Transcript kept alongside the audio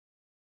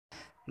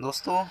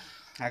दोस्तों,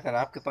 अगर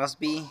आपके पास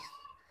भी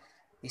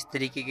इस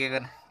तरीके के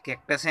अगर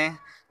कैक्टस हैं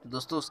तो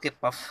दोस्तों उसके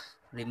पफ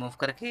रिमूव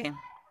करके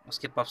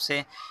उसके पफ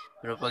से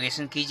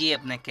प्रोपगेशन कीजिए,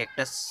 अपने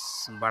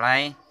कैक्टस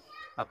बढ़ाएं,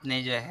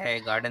 अपने जो है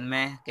गार्डन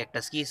में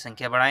कैक्टस की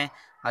संख्या बढ़ाएं।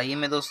 आइए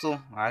मैं दोस्तों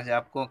आज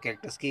आपको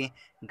कैक्टस की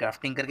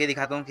ग्राफ्टिंग करके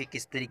दिखाता हूँ कि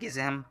किस तरीके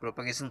से हम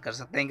प्रोपगेशन कर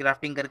सकते हैं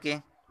ग्राफ्टिंग करके।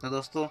 तो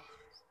दोस्तों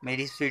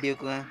मेरी इस वीडियो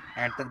को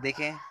एंड तक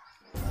देखें।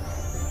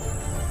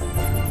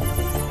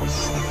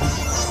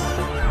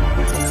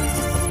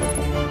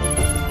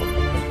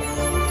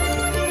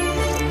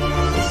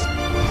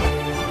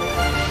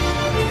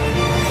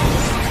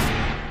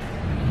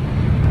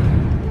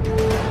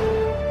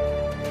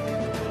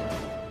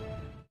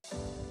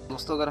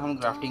 दोस्तों अगर हम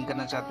ग्राफ्टिंग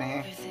करना चाहते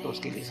हैं तो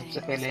उसके लिए सबसे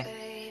पहले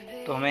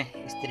तो हमें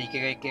इस तरीके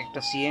का एक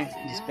कैक्टस चाहिए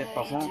जिस पे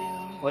पफ हो,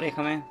 और एक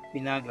हमें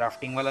बिना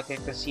ग्राफ्टिंग वाला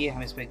कैक्टस चाहिए।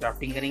 हम इस पर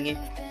ग्राफ्टिंग करेंगे,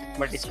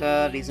 बट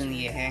इसका रीज़न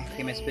ये है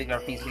कि मैं इस पर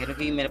ग्राफ्टिंग इसलिए करूँ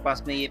क्योंकि मेरे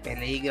पास में ये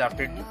पहले ही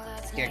ग्राफ्टेड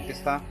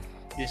कैक्टस था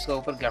जो इसका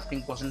ऊपर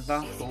ग्राफ्टिंग पोर्शन था,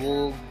 तो वो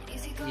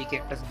ये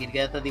कैक्टस गिर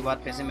गया था दीवार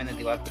पे से, मैंने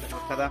दीवार पर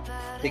रखा था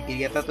तो गिर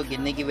गया था, तो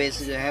गिरने की वजह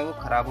से जो है वो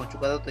ख़राब हो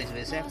चुका था। तो इस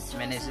वजह से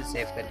मैंने इसे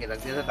सेव करके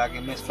रख दिया था ताकि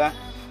मैं इसका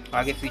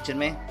आगे फ्यूचर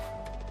में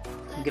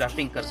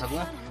ग्राफ्टिंग कर सकूं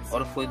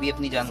और कोई भी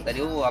अपनी जानकारी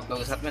हो वो आप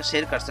लोगों के साथ में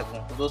शेयर कर सकूं।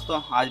 तो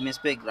दोस्तों आज मैं इस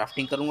पर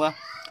ग्राफ्टिंग करूंगा,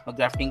 और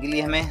ग्राफ्टिंग के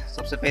लिए हमें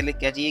सबसे पहले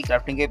क्या चाहिए,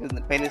 ग्राफ्टिंग के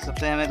पहले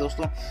सबसे हमें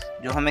दोस्तों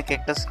जो हमें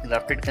कैक्टस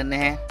ग्राफ्टेड करने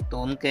हैं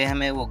तो उनके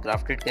हमें वो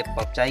ग्राफ्टेड के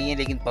पफ चाहिए,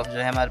 लेकिन पफ जो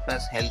है हमारे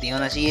पास हेल्दी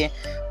होना चाहिए।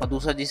 और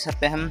दूसरा जिस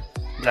पे हम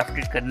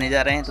ग्राफ्टेड करने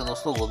जा रहे हैं तो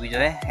दोस्तों वो भी जो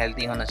है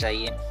हेल्दी होना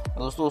चाहिए। और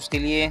दोस्तों उसके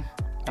लिए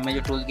हमें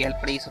जो टूल की हेल्प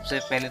पड़ी, सबसे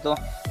पहले तो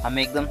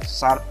हमें एकदम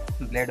शार्प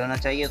ब्लेड होना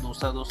चाहिए।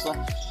 दूसरा दोस्तों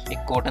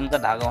एक कॉटन का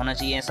धागा होना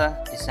चाहिए ऐसा,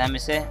 जिससे हम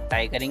इसे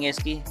टाई करेंगे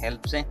इसकी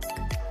हेल्प से।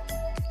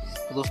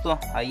 तो दोस्तों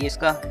आइए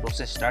इसका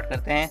प्रोसेस स्टार्ट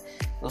करते हैं।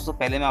 दोस्तों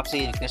पहले मैं आपसे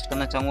ये रिक्वेस्ट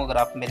करना चाहूँगा, अगर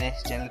आप मेरे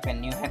चैनल पर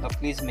न्यू हैं तो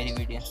प्लीज़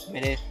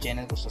मेरे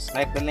चैनल को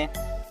सब्सक्राइब कर लें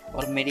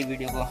और मेरी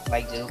वीडियो को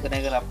लाइक ज़रूर करें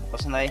अगर आपको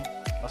पसंद आए,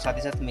 और साथ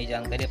ही साथ मेरी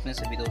जानकारी अपने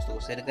सभी दोस्तों को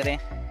शेयर करें,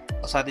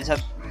 और साथ ही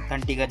साथ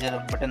घंटी का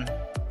बटन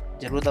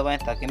ज़रूर दबाएं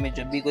ताकि मैं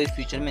जब भी कोई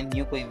फ्यूचर में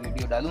न्यू कोई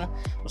वीडियो डालूं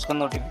उसका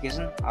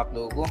नोटिफिकेशन आप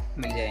लोगों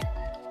को मिल जाए।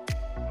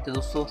 तो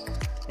दोस्तों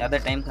ज़्यादा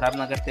टाइम ख़राब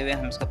ना करते हुए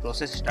हम इसका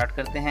प्रोसेस स्टार्ट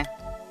करते हैं।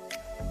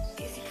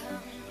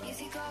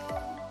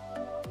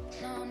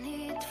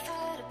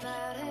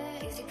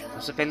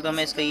 सबसे पहले तो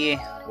हमें इसका ये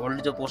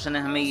ओल्ड जो पोर्शन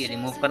है हमें ये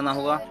रिमूव करना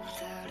होगा।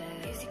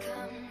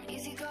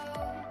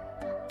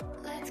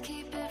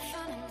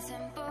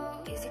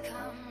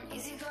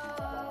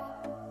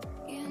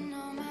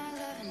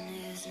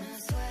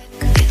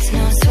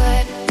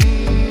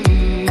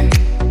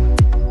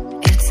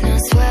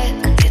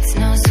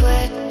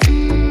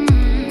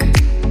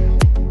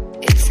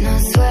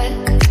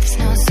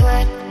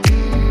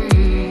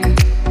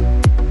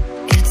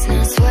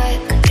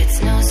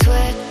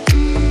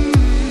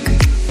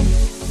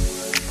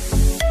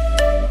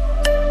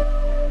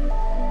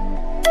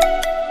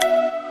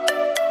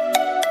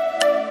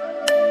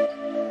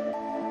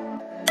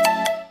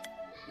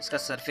 इसका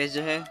सरफेस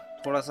जो है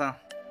थोड़ा सा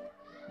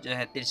जो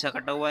है तिरछा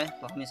कटा हुआ है,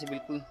 तो हमें इसे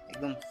बिल्कुल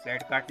एकदम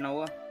फ्लैट काटना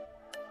होगा।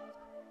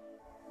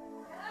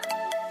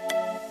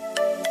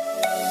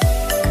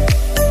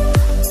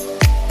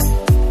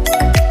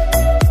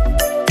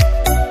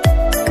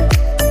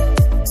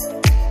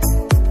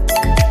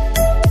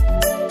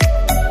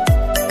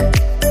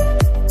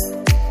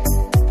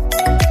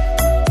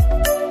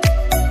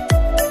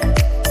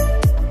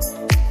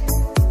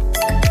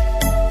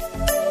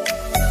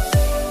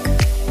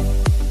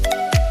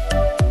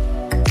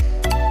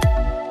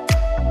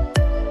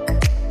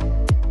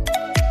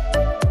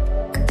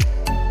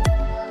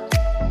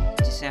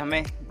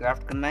 हमें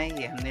ग्राफ्ट करना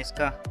है, ये हमने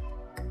इसका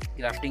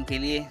ग्राफ्टिंग के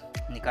लिए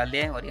निकाल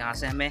लिया है, और यहाँ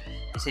से हमें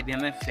इसे भी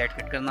हमें फ्लैट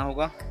कट करना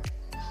होगा।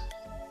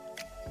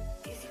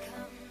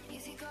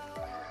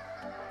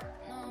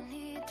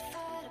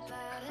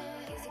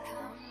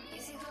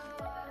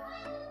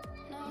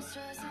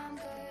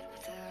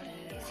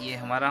 ये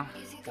हमारा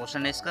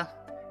पोर्शन है इसका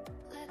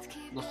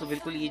दोस्तों,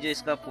 बिल्कुल ये जो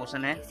इसका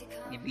पोर्शन है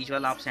ये बीच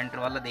वाला आप सेंटर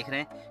वाला देख रहे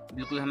हैं,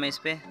 बिल्कुल हमें इस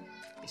पे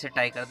इसे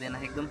टाई कर देना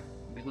है, एकदम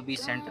बिल्कुल बीच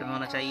सेंटर में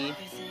होना चाहिए।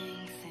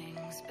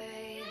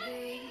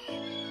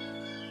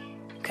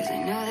 I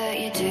know that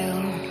you do.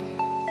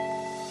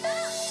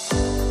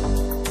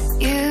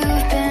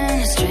 You've been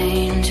a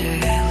stranger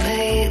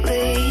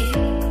lately,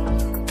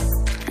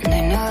 and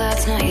I know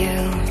that's not you.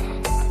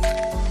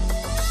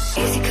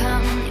 Easy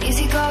come,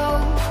 easy go,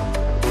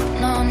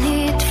 no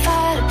need to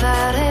fight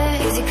about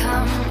it. Easy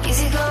come,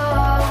 easy go,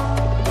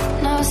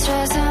 no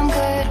stress, I'm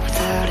good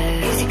without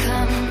it. Easy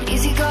come,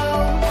 easy go,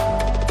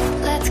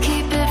 let's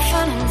keep it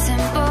fun and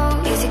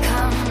simple. Easy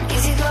come,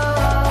 easy go.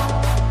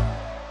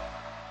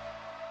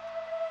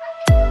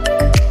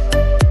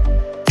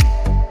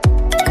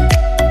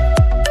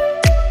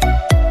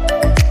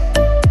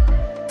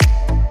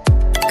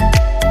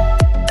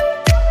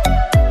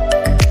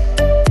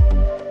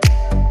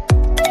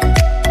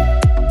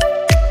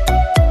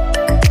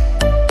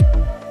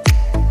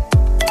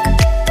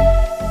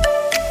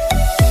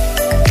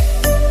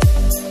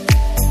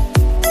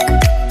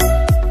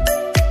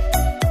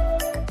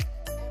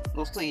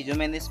 दोस्तों ये जो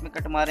मैंने इसमें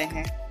cut मारे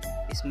हैं,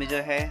 इसमें जो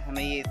है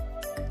हमें ये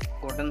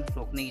कॉटन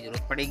रोकने की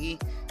ज़रूरत पड़ेगी,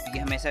 क्योंकि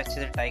हमें इसे अच्छे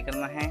से टाई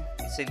करना है,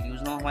 इससे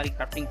लूज़ ना हो, हमारी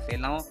क्राफ्टिंग फेल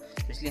ना हो,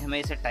 तो इसलिए हमें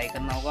इसे टाई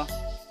करना होगा।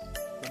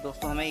 तो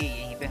दोस्तों हमें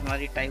यहीं पे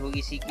हमारी टाई होगी,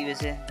 इसी की वजह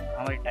से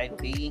हमारी टाई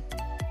रुकेगी।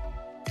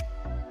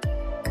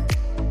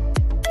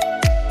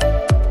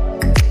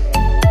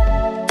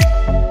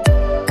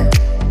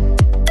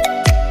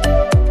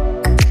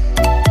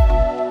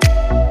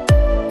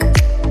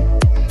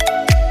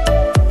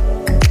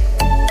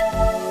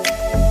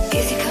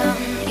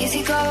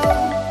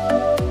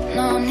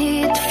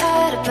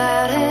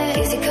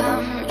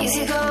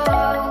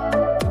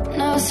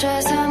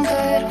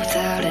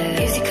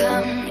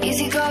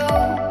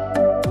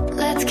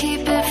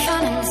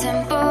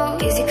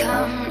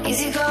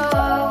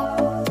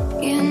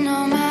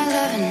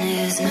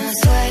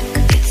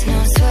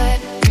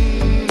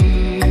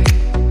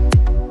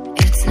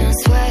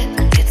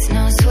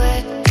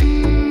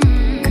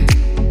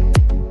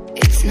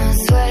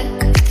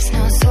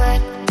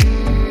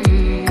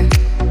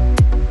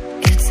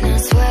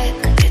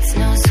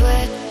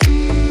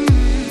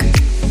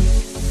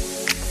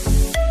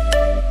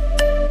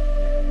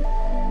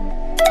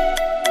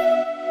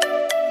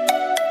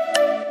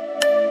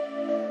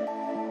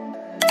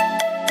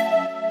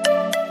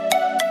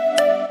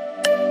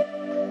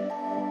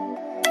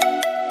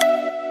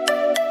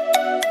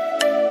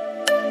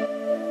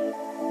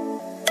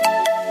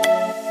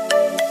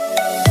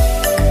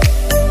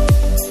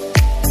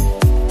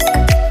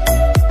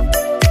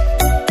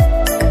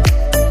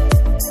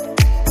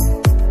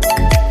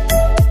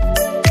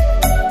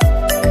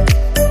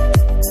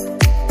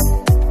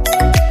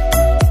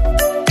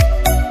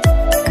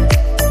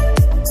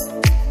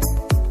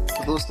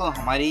 दोस्तों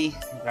हमारी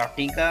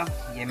ग्राफ्टिंग का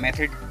ये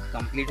मेथड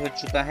कंप्लीट हो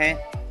चुका है।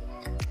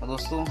 और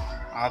दोस्तों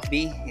आप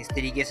भी इस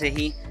तरीके से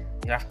ही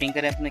ग्राफ्टिंग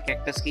करें अपने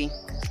कैक्टस की।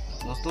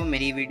 दोस्तों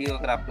मेरी वीडियो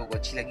अगर आप लोगों को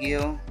अच्छी लगी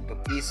हो तो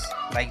प्लीज़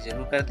लाइक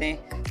ज़रूर कर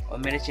दें और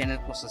मेरे चैनल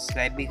को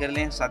सब्सक्राइब भी कर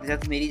लें। साथ ही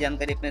साथ मेरी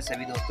जानकारी अपने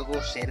सभी दोस्तों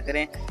को शेयर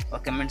करें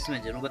और कमेंट्स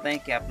में ज़रूर बताएं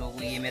कि आप लोगों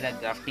को ये मेरा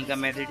ग्राफ्टिंग का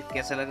मेथड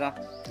कैसा लगा।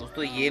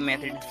 दोस्तों ये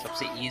मेथड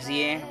सबसे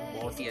ईजी है,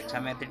 बहुत ही अच्छा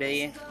मेथड है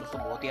ये।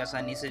 दोस्तों बहुत ही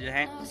आसानी से जो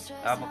है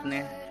आप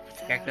अपने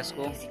कैक्टस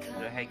को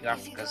जो है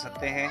ग्राफ्ट कर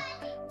सकते हैं।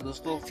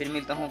 दोस्तों फिर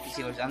मिलता हूँ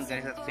किसी और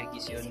जानकारी के साथ, फिर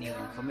किसी और न्यू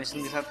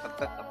इन्फॉर्मेशन के साथ। तब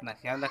तक अपना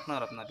ख्याल रखना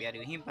और अपना प्यार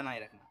यूं ही बनाए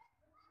रखना।